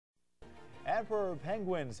Emperor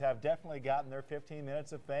penguins have definitely gotten their 15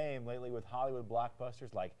 minutes of fame lately with Hollywood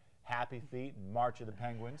blockbusters like Happy Feet and March of the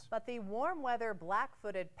Penguins. But the warm weather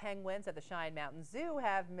black-footed penguins at the Cheyenne Mountain Zoo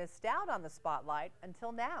have missed out on the spotlight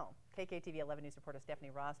until now. KKTV 11 News reporter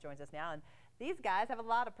Stephanie Ross joins us now, and these guys have a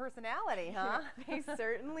lot of personality, huh? They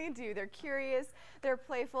certainly do. They're curious, they're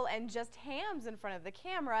playful, and just hams in front of the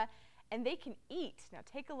camera, and they can eat. Now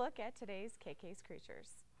take a look at today's KK's creatures.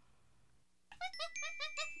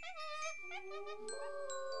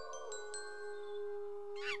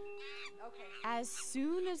 As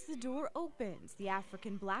soon as the door opens, the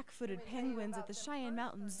African black-footed penguins at the Cheyenne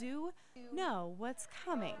Mountain Zoo know what's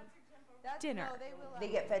coming. Dinner. They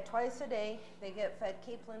get fed twice a day. They get fed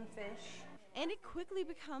capelin fish. And it quickly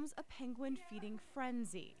becomes a penguin feeding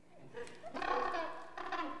frenzy.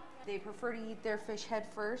 They prefer to eat their fish head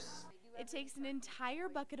first. It takes an entire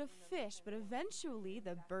bucket of fish, but eventually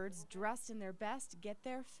the birds dressed in their best get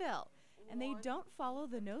their fill, and they don't follow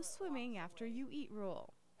the no swimming after you eat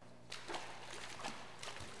rule.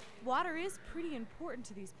 Water is pretty important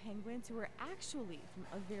to these penguins who are actually from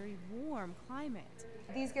a very warm climate.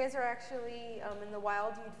 These guys are actually in the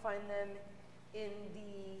wild. You'd find them in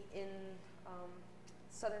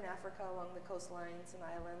southern Africa, along the coastlines and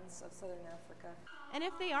islands of southern Africa. And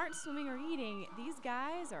if they aren't swimming or eating, these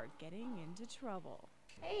guys are getting into trouble.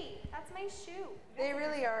 Hey, that's my shoe. They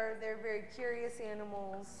really are. They're very curious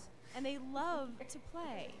animals. And they love to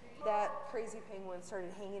play. That crazy penguin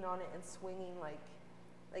started hanging on it and swinging like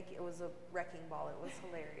it was a wrecking ball. It was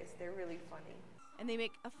hilarious. They're really funny. And they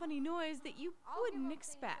make a funny noise that you wouldn't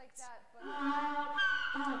expect.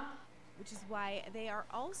 Which is why they are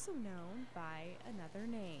also known by another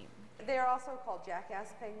name. They are also called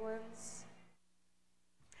jackass penguins.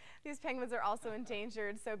 These penguins are also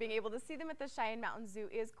endangered, so being able to see them at the Cheyenne Mountain Zoo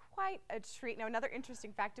is quite a treat. Now, another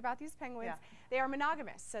interesting fact about these penguins, they are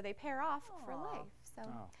monogamous, so they pair off for life. So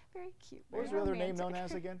very cute. What was your other name known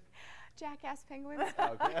as again? Jackass penguins.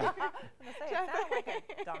 Okay. It sounds like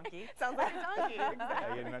a donkey. Sounds like a donkey. Exactly. Yeah,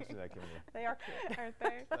 you didn't mention that, Kimberly. They are cute, aren't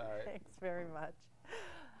they? All right. Thanks very much.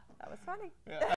 That was funny. Yeah.